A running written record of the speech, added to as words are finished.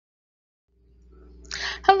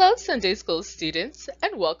Hello, Sunday School students,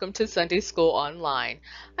 and welcome to Sunday School Online.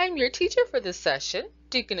 I'm your teacher for this session,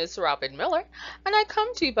 Deaconess Robin Miller, and I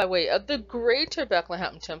come to you by way of the Greater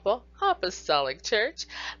Bethlehem Temple Apostolic Church,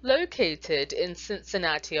 located in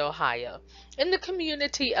Cincinnati, Ohio, in the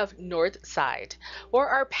community of North Side, where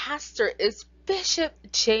our pastor is Bishop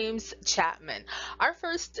James Chapman, our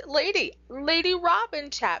First Lady, Lady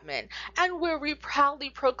Robin Chapman, and where we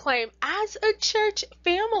proudly proclaim as a church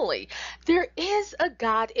family, there is a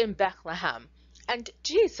God in Bethlehem, and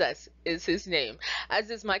Jesus is his name.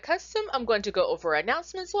 As is my custom, I'm going to go over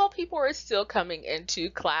announcements while people are still coming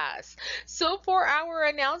into class. So for our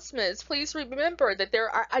announcements, please remember that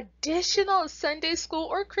there are additional Sunday school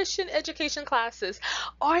or Christian education classes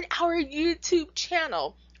on our YouTube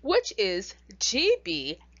channel, which is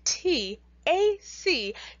GBTAC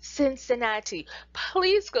Cincinnati.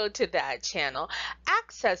 Please go to that channel,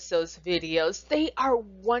 access those videos. They are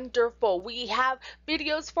wonderful. We have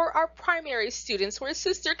videos for our primary students where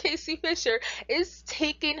Sister Casey Fisher is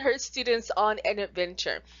taking her students on an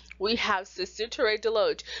adventure. We have Sister Teray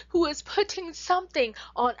Deloge, who is putting something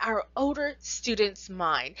on our older students'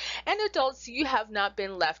 mind. And adults, you have not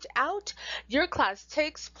been left out. Your class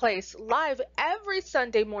takes place live every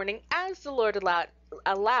Sunday morning as the Lord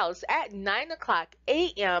allows at 9 o'clock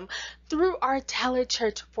a.m. through our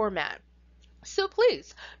telechurch format. So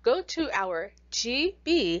please go to our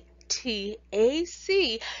gbtac.org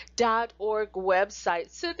website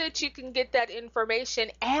so that you can get that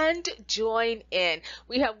information and join in.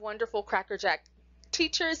 We have wonderful Cracker Jack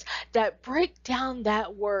teachers that break down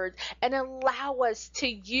that word and allow us to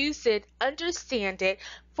use it, understand it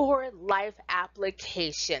for life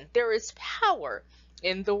application. There is power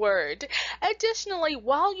in the word. Additionally,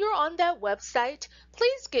 while you're on that website,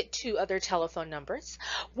 please get two other telephone numbers.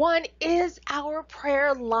 One is our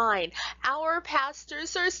prayer line. Our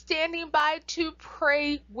pastors are standing by to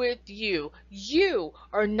pray with you. You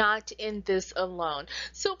are not in this alone.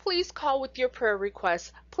 So please call with your prayer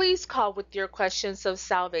requests. Please call with your questions of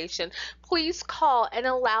salvation. Please call and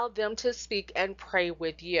allow them to speak and pray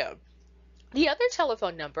with you. The other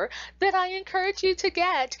telephone number that I encourage you to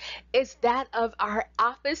get is that of our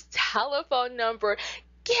office telephone number.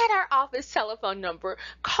 Get our office telephone number.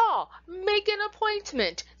 Call, make an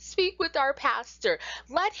appointment, speak with our pastor.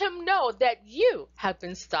 Let him know that you have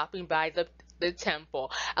been stopping by the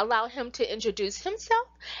temple. Allow him to introduce himself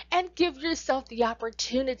and give yourself the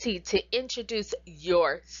opportunity to introduce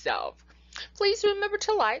yourself. Please remember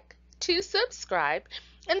to like, to subscribe,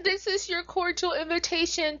 and this is your cordial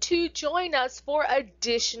invitation to join us for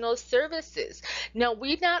additional services. Now,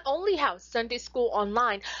 we not only have Sunday School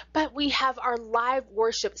Online, but we have our live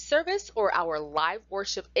worship service or our live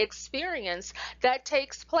worship experience that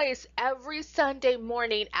takes place every Sunday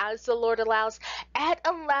morning as the Lord allows at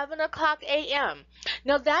 11 o'clock a.m.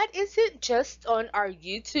 Now, that isn't just on our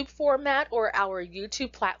YouTube format or our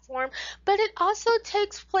YouTube platform, but it also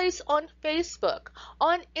takes place on Facebook,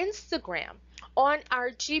 on Instagram, on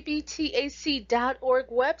our gbtac.org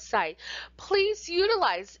website. Please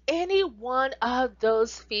utilize any one of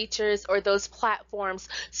those features or those platforms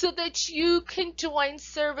so that you can join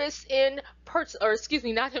service in person, or excuse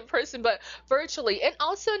me, not in person, but virtually. And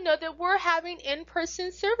also know that we're having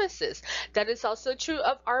in-person services. That is also true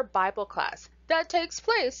of our Bible class. That takes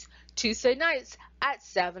place Tuesday nights at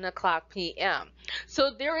 7 o'clock p.m.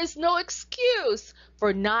 So there is no excuse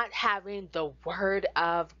for not having the Word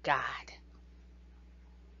of God.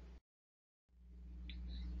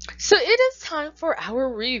 So it is time for our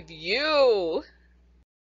review.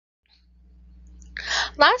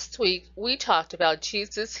 Last week, we talked about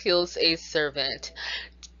Jesus heals a servant.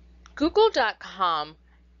 Google.com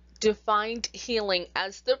defined healing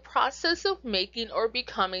as the process of making or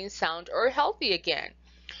becoming sound or healthy again.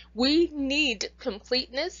 We need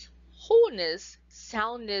completeness, wholeness,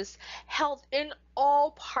 soundness, health in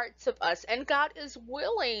all parts of us, and God is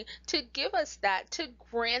willing to give us that, to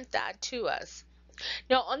grant that to us.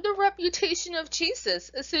 Now, on the reputation of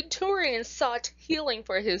Jesus, a centurion sought healing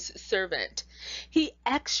for his servant. He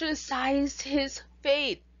exercised his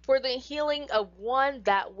faith for the healing of one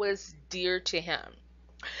that was dear to him.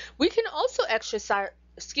 We can also exercise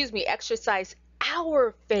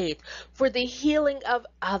our faith for the healing of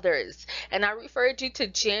others. And I referred you to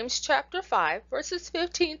James chapter 5, verses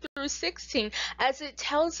 15 through 16, as it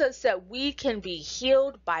tells us that we can be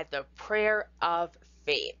healed by the prayer of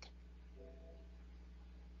faith.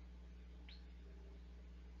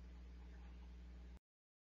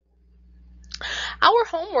 Our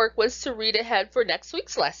homework was to read ahead for next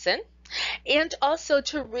week's lesson and also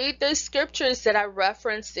to read the scriptures that I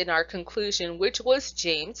referenced in our conclusion, which was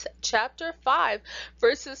James chapter 5,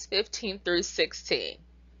 verses 15 through 16.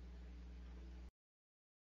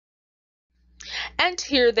 And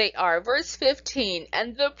here they are, verse 15.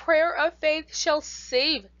 And the prayer of faith shall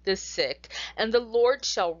save the sick, and the Lord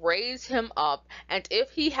shall raise him up. And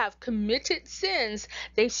if he have committed sins,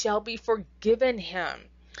 they shall be forgiven him.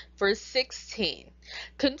 Verse 16.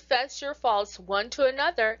 Confess your faults one to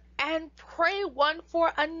another, and pray one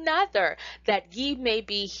for another, that ye may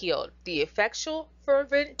be healed. The effectual,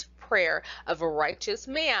 fervent prayer of a righteous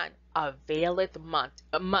man availeth much,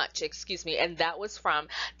 and that was from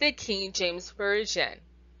the King James Version.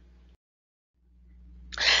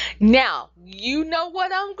 Now, you know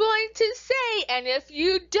what I'm going to say, and if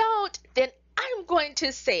you don't, then I'm going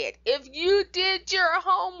to say it. If you did your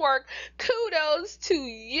homework, kudos to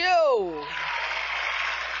you.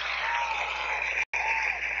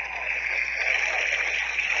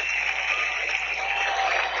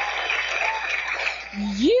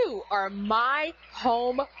 You are my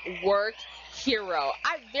homework hero.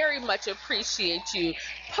 I very much appreciate you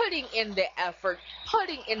putting in the effort,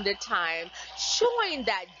 putting in the time, showing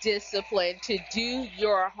that discipline to do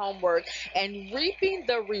your homework and reaping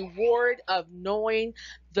the reward of knowing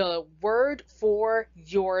the word for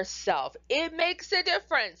yourself. It makes a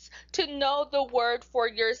difference to know the word for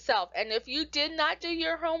yourself. And if you did not do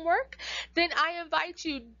your homework, then I invite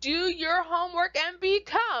you, do your homework and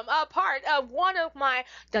become a part of one of my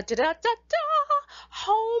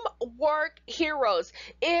homework heroes.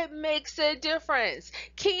 It makes a difference.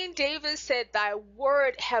 King David said, thy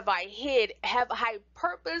word have I hid, have I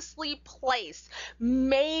purposely placed,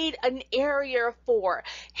 made an area for,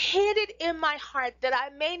 hid it in my heart that I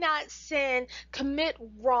may not sin, commit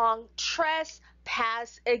wrong,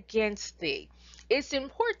 trespass against thee. It's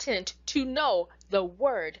important to know the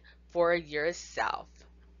word for yourself.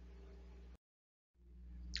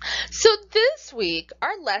 So this week,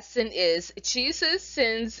 our lesson is Jesus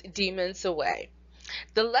sends demons away.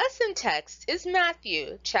 The lesson text is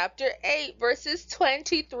Matthew chapter 8 verses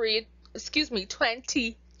 23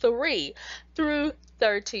 through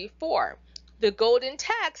 34. The golden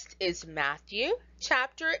text is Matthew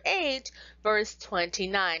chapter 8 verse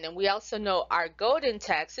 29, and we also know our golden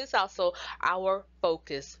text is also our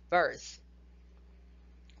focus verse.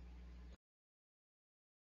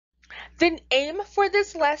 The aim for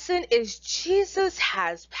this lesson is Jesus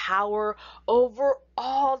has power over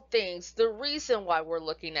all things. The reason why we're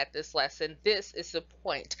looking at this lesson, this is the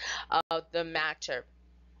point of the matter.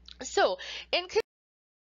 So, in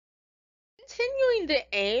continuing the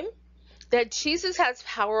aim that Jesus has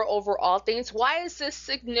power over all things, why is this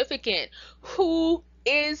significant? Who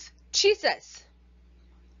is Jesus?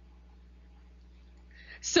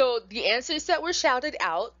 So the answers that were shouted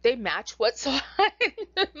out, they match what's on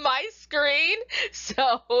my screen. So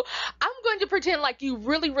I'm going to pretend like you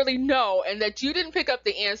really, really know and that you didn't pick up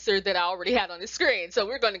the answer that I already had on the screen. So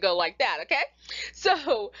we're going to go like that, okay?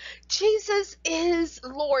 So Jesus is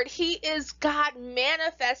Lord. He is God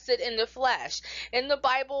manifested in the flesh. In the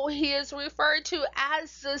Bible, he is referred to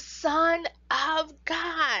as the Son of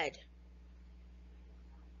God.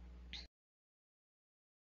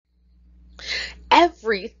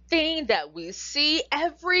 Everything that we see,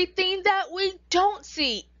 everything that we don't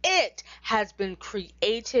see, it has been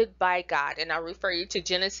created by God. And I refer you to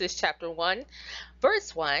Genesis chapter 1,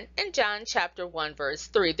 verse 1, and John chapter 1, verse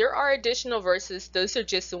 3. There are additional verses. Those are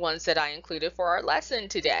just the ones that I included for our lesson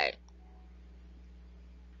today.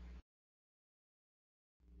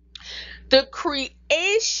 The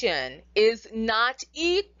creation is not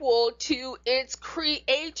equal to its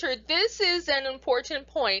creator. This is an important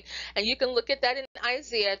point, and you can look at that in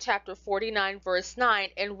Isaiah chapter 49 verse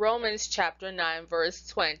 9 and Romans chapter 9 verse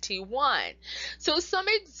 21. So some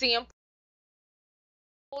examples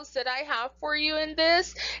that I have for you in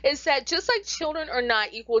this is that just like children are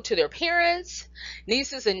not equal to their parents,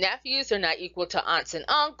 nieces and nephews are not equal to aunts and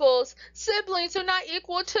uncles, siblings are not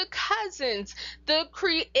equal to cousins, the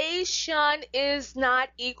creation is not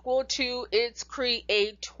equal to its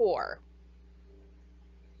creator.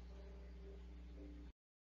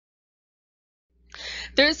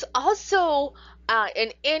 There's also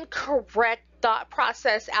an incorrect thought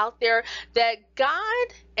process out there that God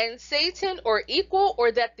and Satan are equal,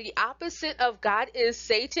 or that the opposite of God is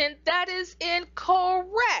Satan. That is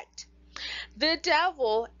incorrect. The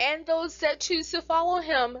devil and those that choose to follow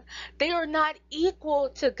him, they are not equal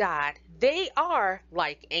to God. They are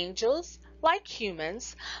like angels, like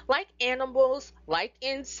humans, like animals, like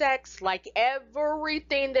insects, like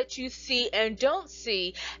everything that you see and don't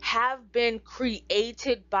see have been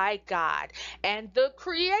created by God. And the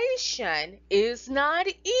creation is not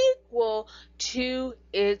equal to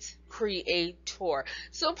its creator.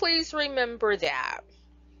 So please remember that.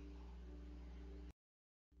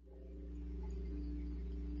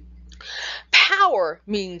 power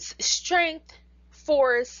means strength,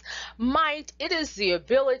 force, might. It is the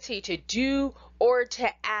ability to do or to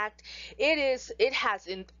act. It has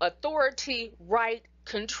authority, right,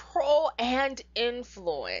 control, and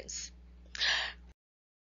influence.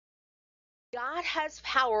 God has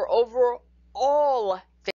power over all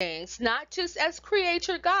things, not just as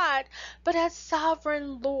creator God, but as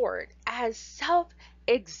sovereign Lord, as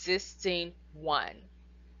self-existing one.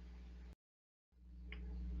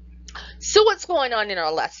 So what's going on in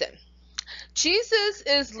our lesson? Jesus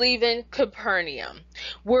is leaving Capernaum,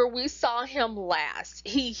 where we saw him last.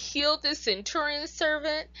 He healed the centurion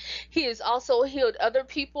servant. He has also healed other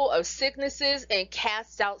people of sicknesses and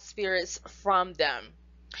cast out spirits from them.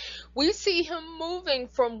 We see him moving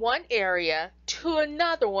from one area to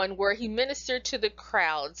another one where he ministered to the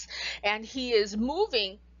crowds, and he is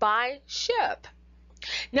moving by ship.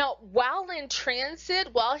 Now, while in transit,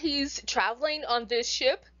 while he's traveling on this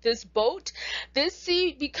ship, this boat, this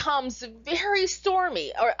sea becomes very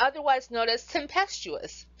stormy, or otherwise known as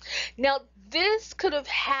tempestuous. Now, this could have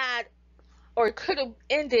had or could have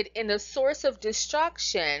ended in a source of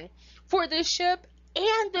destruction for the ship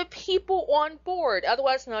and the people on board,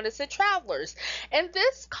 otherwise known as the travelers. And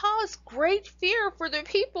this caused great fear for the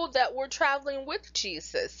people that were traveling with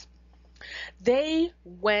Jesus. They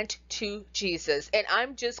went to Jesus. And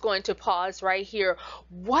I'm just going to pause right here.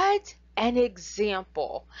 What an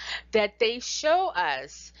example that they show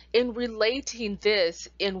us in relating this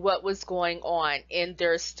in what was going on in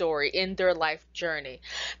their story, in their life journey.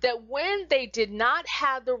 That when they did not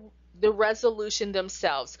have the resolution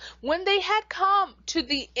themselves, when they had come to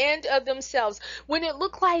the end of themselves, when it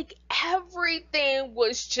looked like everything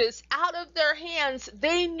was just out of their hands,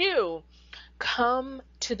 they knew, come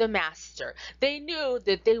to the master. They knew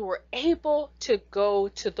that they were able to go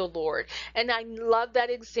to the Lord. And I love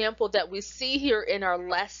that example that we see here in our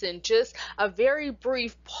lesson, just a very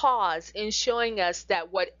brief pause in showing us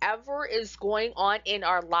that whatever is going on in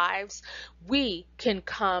our lives, we can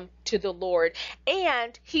come to the Lord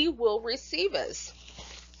and he will receive us.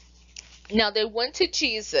 Now they went to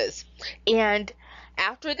Jesus, and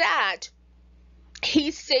after that,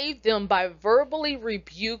 he saved them by verbally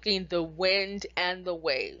rebuking the wind and the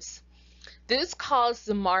waves. This caused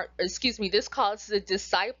the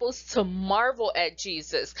disciples to marvel at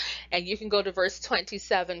Jesus. And you can go to verse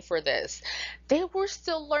 27 for this. They were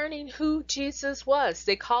still learning who Jesus was.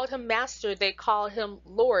 They called him Master, they called him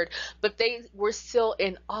Lord, but they were still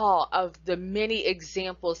in awe of the many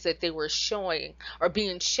examples that they were showing or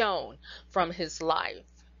being shown from his life.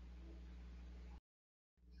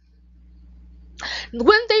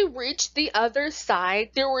 When they reached the other side,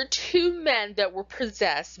 there were two men that were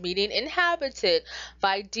possessed, meaning inhabited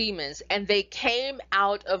by demons, and they came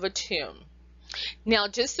out of a tomb. Now,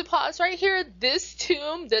 just to pause right here, this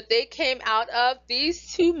tomb that they came out of,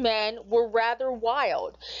 these two men were rather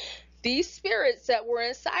wild. These spirits that were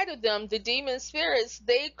inside of them, the demon spirits,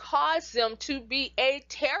 they caused them to be a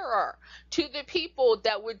terror to the people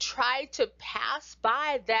that would try to pass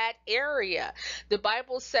by that area. The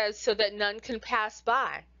Bible says so that none can pass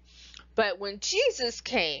by. But when Jesus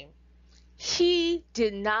came, he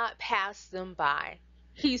did not pass them by.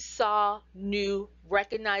 He saw, knew,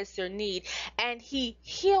 recognized their need, and he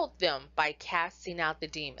healed them by casting out the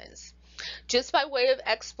demons. Just by way of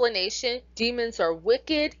explanation, demons are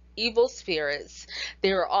wicked, evil spirits.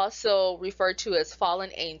 They are also referred to as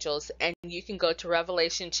fallen angels, and you can go to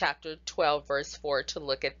Revelation chapter 12, verse 4 to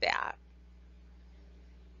look at that.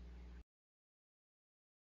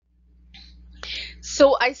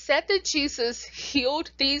 So I said that Jesus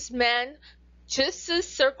healed these men. Just to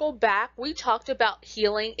circle back, we talked about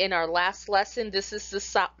healing in our last lesson. This is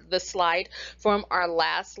the slide from our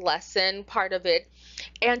last lesson, part of it.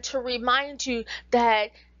 And to remind you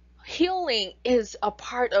that healing is a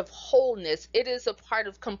part of wholeness. It is a part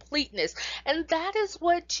of completeness. And that is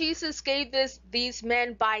what Jesus gave these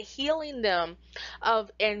men by healing them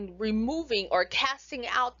and removing or casting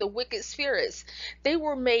out the wicked spirits. They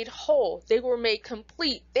were made whole. They were made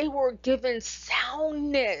complete. They were given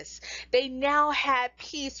soundness. They now had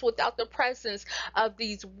peace without the presence of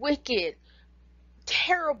these wicked,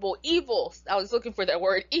 terrible, evil, I was looking for that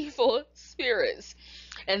word, evil spirits.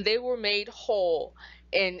 And they were made whole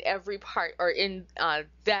in every part, or in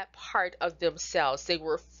that part of themselves. They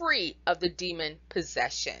were free of the demon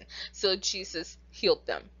possession. So Jesus healed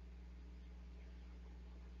them.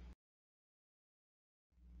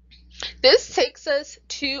 This takes us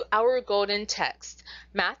to our golden text,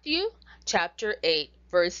 Matthew chapter 8,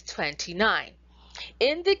 verse 29.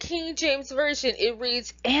 In the King James Version, it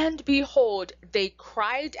reads, "And behold, they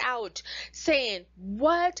cried out, saying,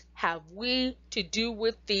 What have we to do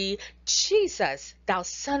with thee, Jesus, thou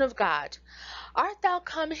Son of God? Art thou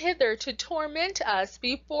come hither to torment us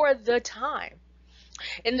before the time?"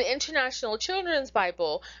 In the International Children's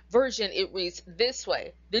Bible version, it reads this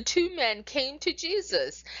way: "The two men came to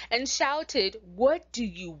Jesus and shouted, What do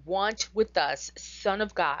you want with us, Son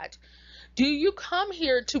of God? Do you come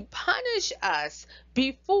here to punish us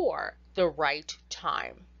before the right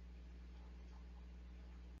time?"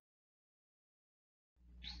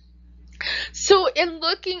 So, in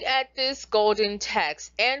looking at this golden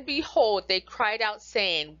text, "And behold, they cried out,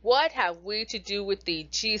 saying, What have we to do with thee,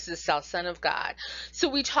 Jesus, thou Son of God?" So,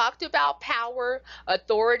 we talked about power,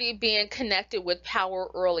 authority being connected with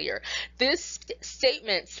power earlier. This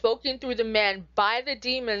statement, spoken through the man by the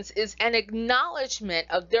demons, is an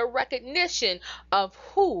acknowledgement of their recognition of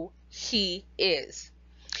who he is.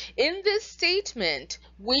 In this statement,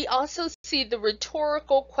 we also see the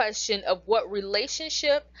rhetorical question of what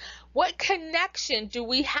relationship, what connection do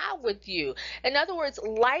we have with you? In other words,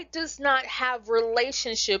 light does not have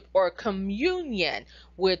relationship or communion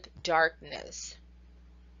with darkness.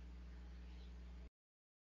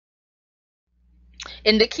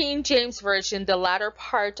 In the King James Version, the latter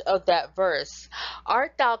part of that verse,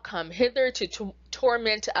 "Art thou come hither to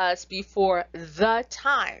torment us before the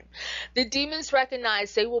time?" The demons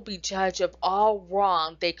recognize they will be judged of all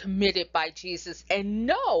wrong they committed by Jesus and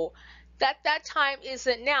know that that time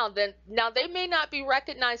isn't now. Then now they may not be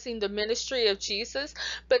recognizing the ministry of Jesus,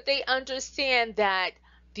 but they understand that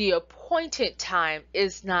the appointed time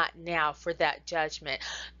is not now for that judgment.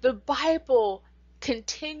 The Bible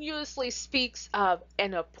continuously speaks of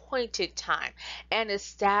an appointed time, an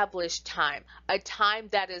established time, a time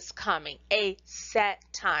that is coming, a set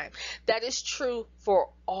time. That is true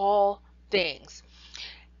for all things.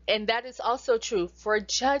 And that is also true for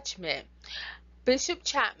judgment. Bishop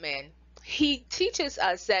Chapman, he teaches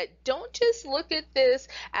us that don't just look at this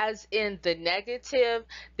as in the negative.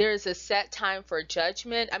 There's a set time for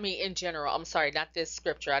judgment. I mean, in general, I'm sorry, not this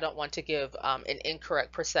scripture. I don't want to give an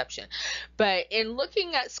incorrect perception. But in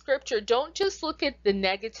looking at scripture, don't just look at the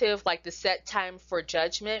negative, like the set time for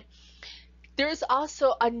judgment. There's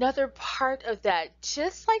also another part of that.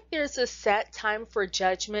 Just like there's a set time for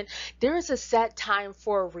judgment, there is a set time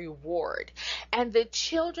for reward. And the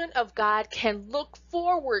children of God can look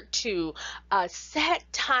forward to a set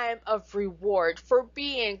time of reward for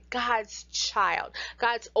being God's child,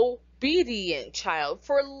 God's obedient child,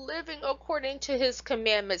 for living according to his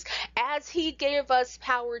commandments as he gave us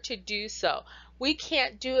power to do so. We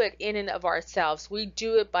can't do it in and of ourselves. We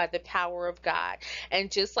do it by the power of God.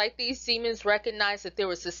 And just like these demons recognize that there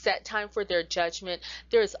was a set time for their judgment,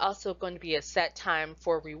 there is also going to be a set time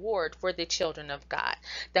for reward for the children of God.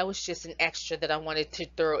 That was just an extra that I wanted to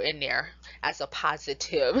throw in there as a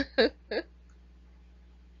positive.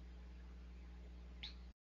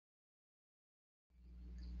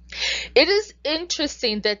 It is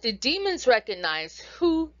interesting that the demons recognize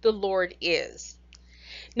who the Lord is.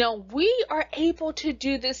 Now, we are able to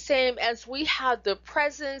do the same as we have the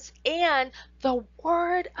presence and the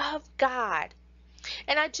Word of God.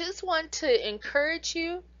 And I just want to encourage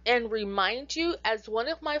you and remind you, as one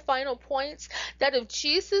of my final points, that if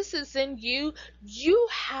Jesus is in you, you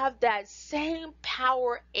have that same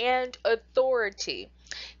power and authority.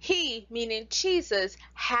 He, meaning Jesus,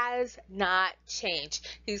 has not changed.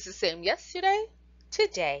 He's the same yesterday,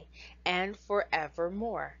 today, and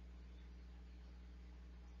forevermore.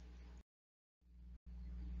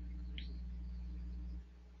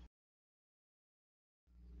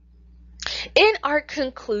 In our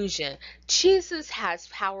conclusion, Jesus has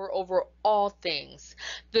power over all things.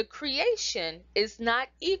 The creation is not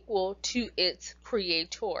equal to its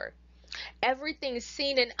creator. Everything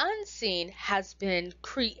seen and unseen has been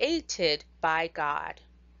created by God.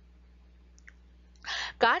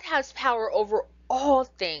 God has power over all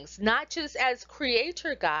things, not just as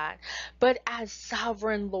creator God, but as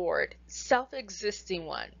sovereign Lord, self-existing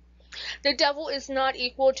one. The devil is not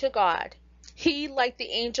equal to God. He, like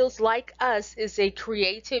the angels, like us, is a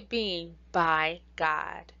created being by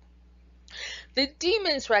God. The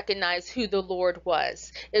demons recognize who the Lord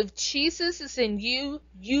was. If Jesus is in you,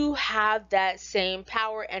 you have that same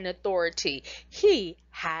power and authority. He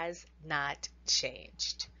has not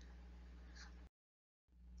changed.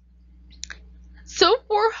 So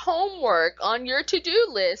for homework on your to-do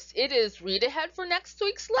list, it is read ahead for next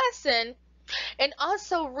week's lesson, And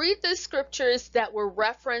also read the scriptures that were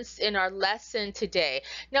referenced in our lesson today.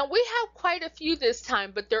 Now we have quite a few this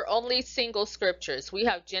time, but they're only single scriptures. We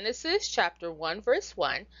have Genesis chapter 1 verse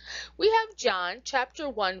 1. We have John chapter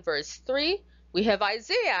 1 verse 3. We have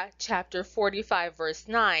Isaiah chapter 45 verse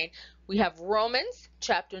 9. We have Romans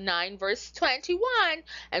chapter 9 verse 21,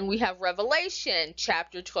 and we have Revelation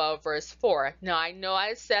chapter 12 verse 4. Now I know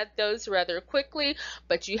I said those rather quickly,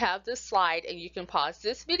 but you have the slide and you can pause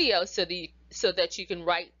this video so that you can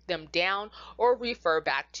write them down or refer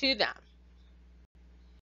back to them.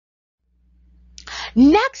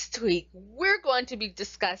 Next week, we're going to be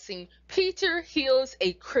discussing Peter heals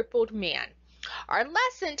a crippled man. Our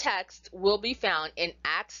lesson text will be found in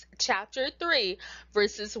Acts chapter 3,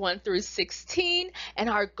 verses 1 through 16, and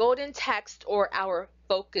our golden text or our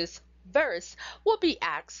focus verse will be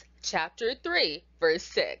Acts chapter 3, verse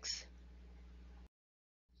 6.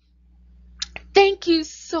 Thank you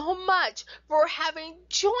so much for having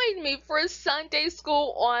joined me for Sunday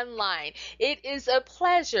School Online. It is a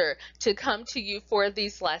pleasure to come to you for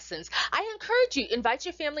these lessons. I encourage you, invite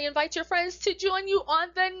your family, invite your friends to join you on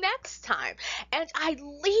the next time. And I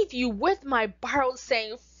leave you with my borrowed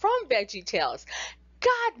saying from VeggieTales.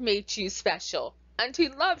 God made you special, and He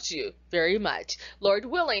loves you very much. Lord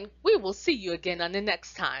willing, we will see you again on the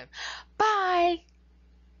next time. Bye.